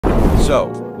So,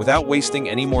 without wasting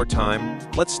any more time,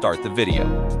 let's start the video.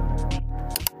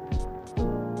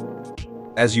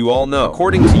 As you all know,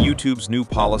 according to YouTube's new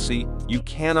policy, you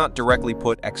cannot directly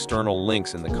put external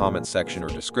links in the comment section or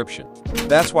description.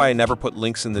 That's why I never put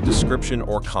links in the description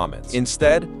or comments.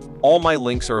 Instead, all my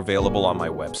links are available on my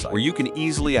website, where you can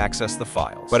easily access the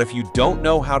files. But if you don't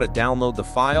know how to download the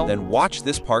file, then watch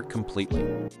this part completely.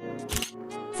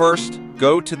 First,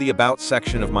 go to the About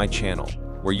section of my channel,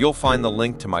 where you'll find the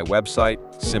link to my website.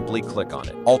 Simply click on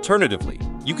it. Alternatively,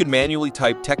 you can manually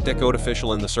type Decode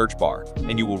Official in the search bar,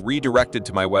 and you will redirect it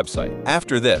to my website.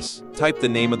 After this, type the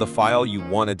name of the file you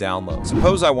want to download.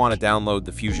 Suppose I want to download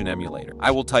the Fusion emulator.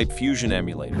 I will type Fusion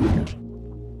emulator here.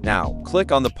 Now,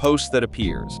 click on the post that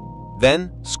appears.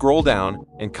 Then, scroll down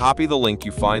and copy the link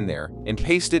you find there and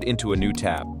paste it into a new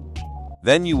tab.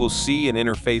 Then you will see an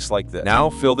interface like this.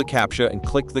 Now, fill the CAPTCHA and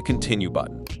click the Continue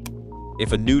button.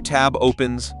 If a new tab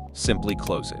opens, simply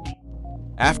close it.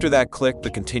 After that, click the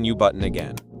Continue button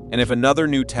again. And if another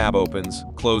new tab opens,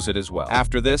 close it as well.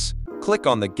 After this, click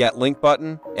on the Get Link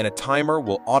button and a timer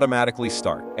will automatically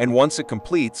start. And once it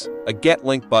completes, a Get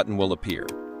Link button will appear,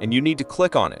 and you need to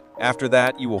click on it. After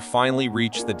that, you will finally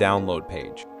reach the download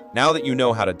page. Now that you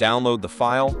know how to download the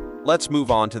file, let's move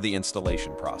on to the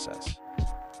installation process.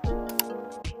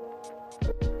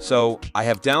 So, I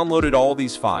have downloaded all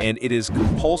these files, and it is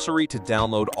compulsory to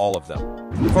download all of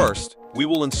them. First, we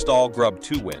will install Grub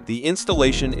 2Win. The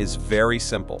installation is very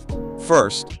simple.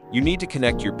 First, you need to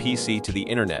connect your PC to the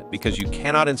internet because you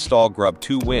cannot install Grub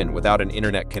 2Win without an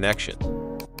internet connection.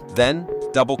 Then,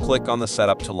 double-click on the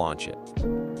setup to launch it.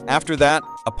 After that,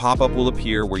 a pop-up will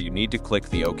appear where you need to click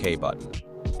the OK button.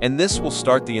 And this will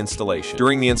start the installation.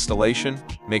 During the installation,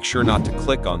 make sure not to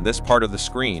click on this part of the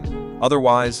screen,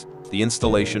 otherwise, the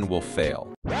installation will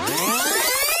fail.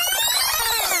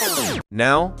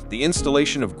 Now, the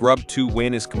installation of Grub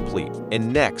 2Win is complete,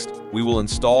 and next, we will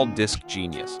install Disk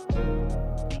Genius.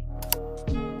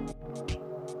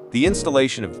 The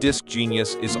installation of Disk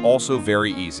Genius is also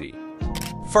very easy.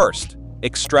 First,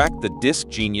 extract the Disk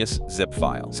Genius zip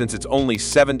file. Since it's only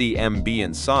 70 MB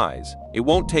in size, it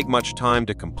won't take much time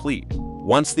to complete.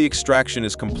 Once the extraction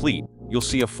is complete, you'll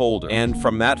see a folder, and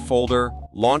from that folder,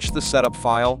 launch the setup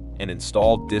file and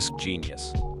install Disk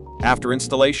Genius. After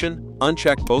installation,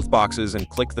 uncheck both boxes and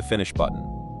click the Finish button.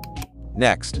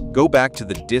 Next, go back to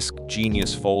the Disk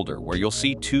Genius folder where you'll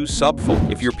see two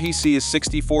subfolders. If your PC is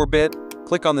 64-bit,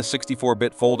 click on the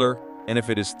 64-bit folder, and if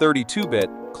it is 32-bit,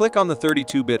 click on the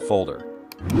 32-bit folder.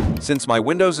 Since my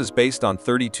Windows is based on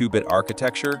 32-bit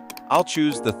architecture, I'll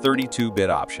choose the 32-bit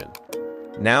option.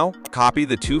 Now, copy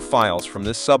the two files from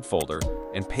this subfolder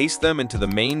and paste them into the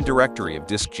main directory of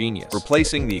Disk Genius,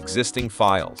 replacing the existing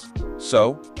files.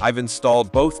 So, I've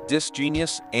installed both Disk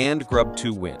Genius and Grub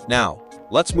 2Win. Now,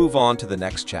 let's move on to the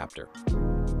next chapter.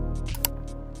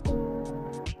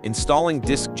 Installing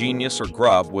Disk Genius or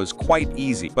Grub was quite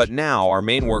easy, but now our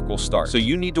main work will start, so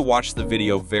you need to watch the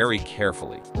video very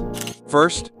carefully.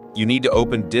 First, you need to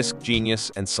open Disk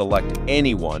Genius and select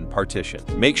any one partition.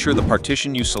 Make sure the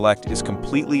partition you select is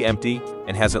completely empty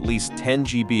and has at least 10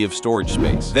 GB of storage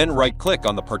space. Then right-click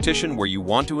on the partition where you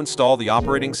want to install the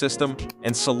operating system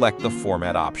and select the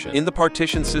Format option. In the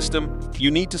partition system,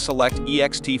 you need to select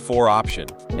ext4 option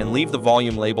and leave the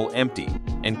volume label empty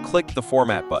and click the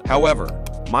Format button. However,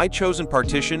 my chosen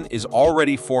partition is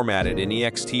already formatted in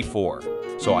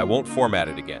ext4, so I won't format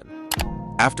it again.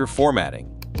 After formatting,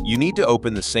 you need to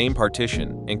open the same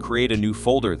partition and create a new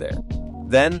folder there.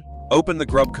 Then, open the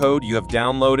Grub code you have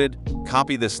downloaded,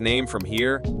 copy this name from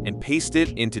here, and paste it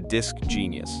into Disk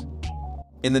Genius.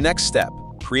 In the next step,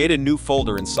 create a new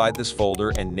folder inside this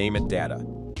folder and name it Data.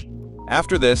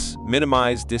 After this,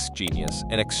 minimize Disk Genius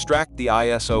and extract the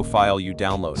ISO file you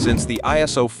downloaded. Since the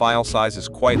ISO file size is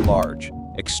quite large,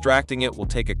 extracting it will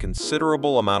take a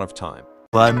considerable amount of time.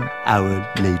 1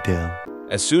 hour later.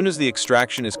 As soon as the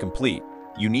extraction is complete,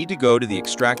 you need to go to the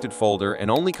extracted folder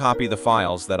and only copy the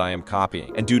files that I am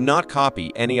copying, and do not copy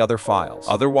any other files.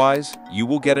 Otherwise, you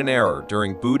will get an error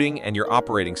during booting and your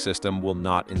operating system will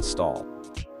not install.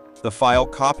 The file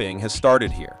copying has started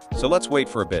here, so let's wait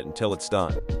for a bit until it's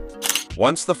done.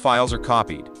 Once the files are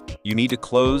copied, you need to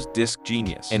close Disk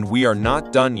Genius, and we are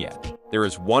not done yet. There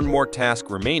is one more task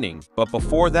remaining, but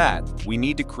before that, we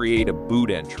need to create a boot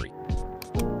entry.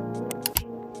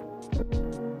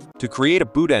 To create a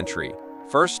boot entry,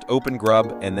 first open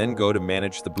Grub and then go to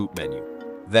Manage the Boot menu.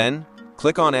 Then,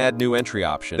 click on Add New Entry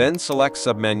option, then select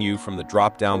Submenu from the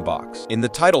drop-down box. In the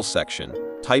Title section,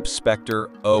 type Specter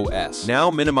OS. Now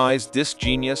minimize Disk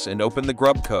Genius and open the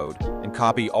Grub code and and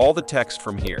copy all the text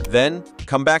from here. Then,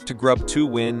 come back to Grub 2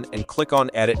 Win and click on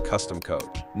Edit Custom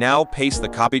Code. Now paste the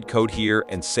copied code here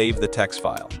and save the text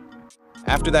file.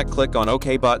 After that, click on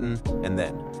OK button and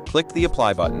then click the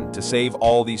Apply button to save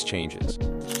all these changes.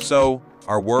 So,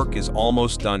 our work is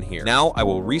almost done here. Now I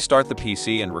will restart the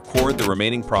PC and record the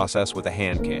remaining process with a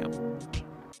hand cam.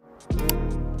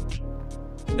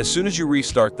 As soon as you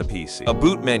restart the PC, a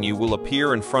boot menu will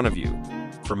appear in front of you.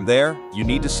 From there, you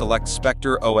need to select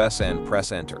Specter OS and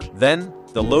press Enter. Then,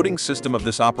 the loading system of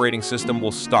this operating system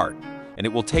will start, and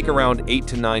it will take around 8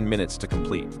 to 9 minutes to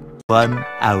complete. 1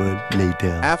 hour later.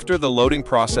 After the loading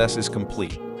process is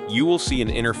complete, you will see an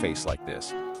interface like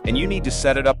this, and you need to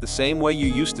set it up the same way you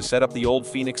used to set up the old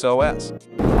Phoenix OS.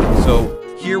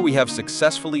 So, here we have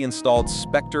successfully installed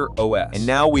Specter OS, and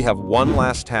now we have one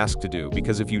last task to do,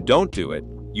 because if you don't do it,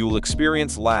 you will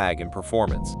experience lag in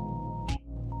performance.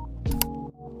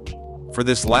 For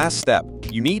this last step,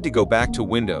 you need to go back to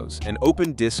Windows and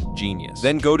open Disk Genius.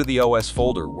 Then go to the OS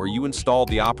folder where you installed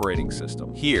the operating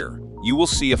system. Here, you will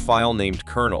see a file named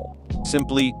kernel.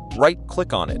 Simply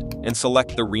right-click on it and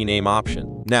select the rename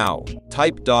option. Now,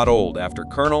 type .old after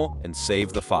kernel and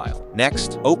save the file.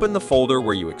 Next, open the folder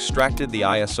where you extracted the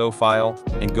ISO file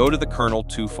and go to the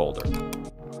kernel2 folder.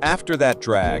 After that,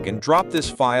 drag and drop this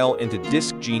file into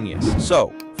Disk Genius.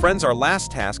 So, friends, our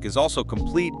last task is also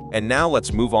complete, and now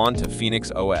let's move on to Phoenix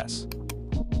OS.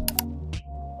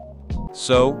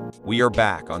 So, we are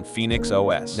back on Phoenix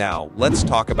OS. Now, let's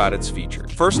talk about its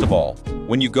features. First of all,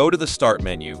 when you go to the Start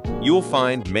menu, you will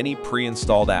find many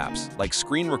pre-installed apps like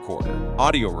Screen Recorder,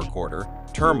 Audio Recorder,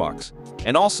 Termux,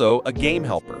 and also a game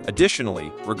helper.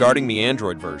 Additionally, regarding the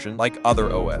Android version, like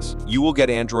other OS, you will get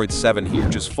Android 7 here,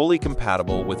 which is fully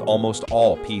compatible with almost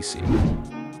all PC.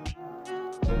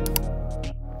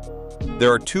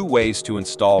 There are two ways to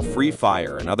install Free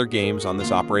Fire and other games on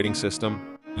this operating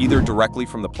system, either directly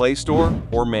from the Play Store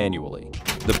or manually.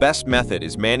 The best method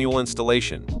is manual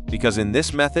installation, because in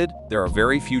this method, there are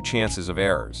very few chances of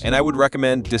errors, and I would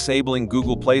recommend disabling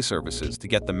Google Play services to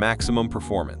get the maximum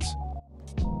performance.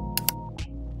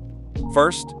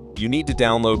 First, you need to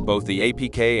download both the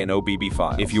APK and OBB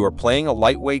file. If you are playing a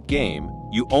lightweight game,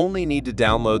 you only need to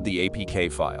download the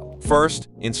APK file. First,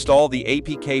 install the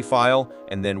APK file,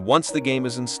 and then once the game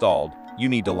is installed, you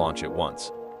need to launch it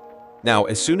once. Now,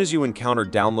 as soon as you encounter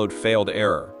download failed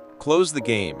error, close the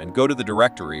game and go to the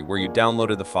directory where you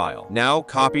downloaded the file. Now,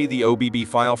 copy the OBB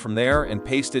file from there and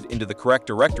paste it into the correct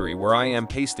directory where I am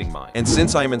pasting mine. And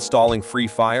since I'm installing Free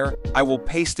Fire, I will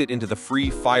paste it into the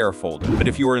Free Fire folder. But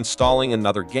if you are installing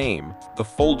another game, the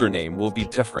folder name will be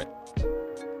different.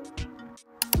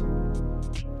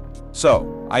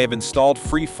 So, I have installed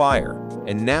Free Fire,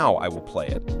 and now I will play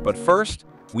it. But first,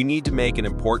 we need to make an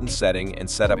important setting and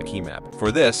set up a keymap.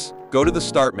 For this, go to the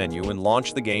Start menu and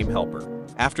launch the game helper.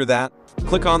 After that,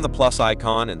 click on the plus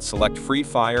icon and select Free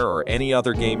Fire or any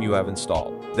other game you have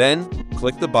installed. Then,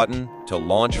 click the button to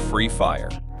launch Free Fire.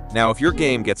 Now, if your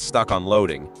game gets stuck on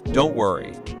loading, don't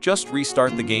worry. Just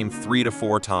restart the game 3 to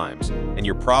 4 times, and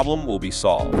your problem will be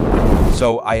solved.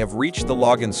 So, I have reached the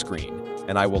login screen,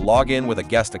 and I will log in with a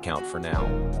guest account for now.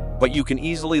 But you can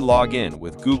easily log in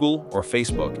with Google or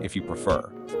Facebook if you prefer.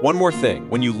 One more thing,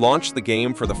 when you launch the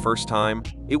game for the first time,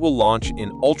 it will launch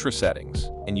in ultra settings,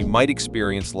 and you might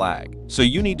experience lag, so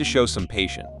you need to show some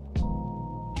patience.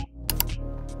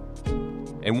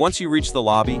 And once you reach the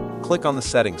lobby, click on the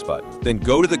Settings button. Then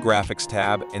go to the Graphics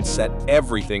tab and set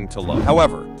everything to low.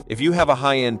 However, if you have a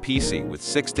high-end PC with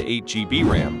 6 to 8 GB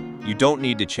RAM, you don't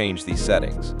need to change these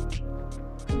settings.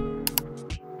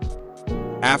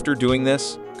 After doing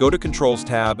this, go to Controls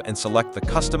tab and select the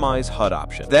Customize HUD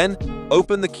option. Then,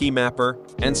 open the Keymapper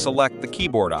and select the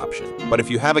Keyboard option. But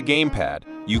if you have a gamepad,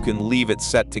 you can leave it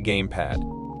set to gamepad.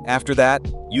 After that,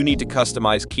 you need to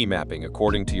customize keymapping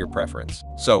according to your preference.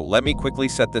 So, let me quickly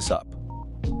set this up.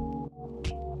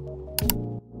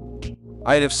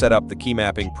 I have set up the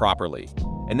keymapping properly.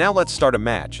 And now let's start a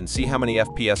match and see how many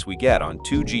FPS we get on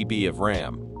 2 GB of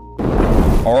RAM.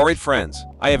 Alright friends,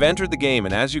 I have entered the game,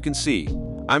 and as you can see,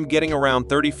 I'm getting around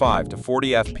 35 to 40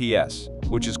 FPS,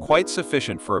 which is quite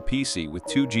sufficient for a PC with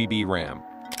 2 GB RAM.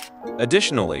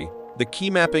 Additionally, the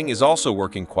keymapping is also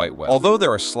working quite well, although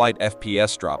there are slight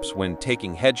FPS drops when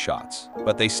taking headshots,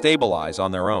 but they stabilize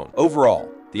on their own. Overall,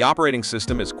 the operating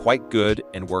system is quite good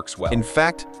and works well. In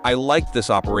fact, I like this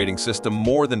operating system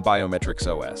more than Biometrix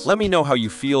OS. Let me know how you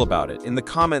feel about it in the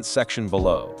comments section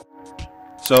below.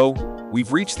 So,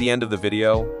 we've reached the end of the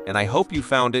video, and I hope you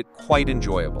found it quite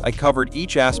enjoyable. I covered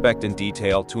each aspect in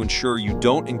detail to ensure you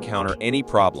don't encounter any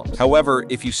problems. However,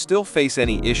 if you still face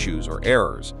any issues or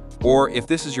errors, or if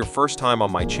this is your first time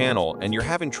on my channel and you're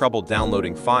having trouble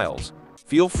downloading files,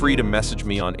 feel free to message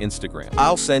me on Instagram.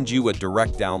 I'll send you a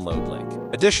direct download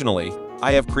link. Additionally,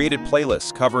 I have created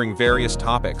playlists covering various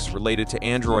topics related to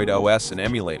Android OS and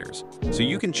emulators, so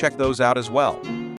you can check those out as well.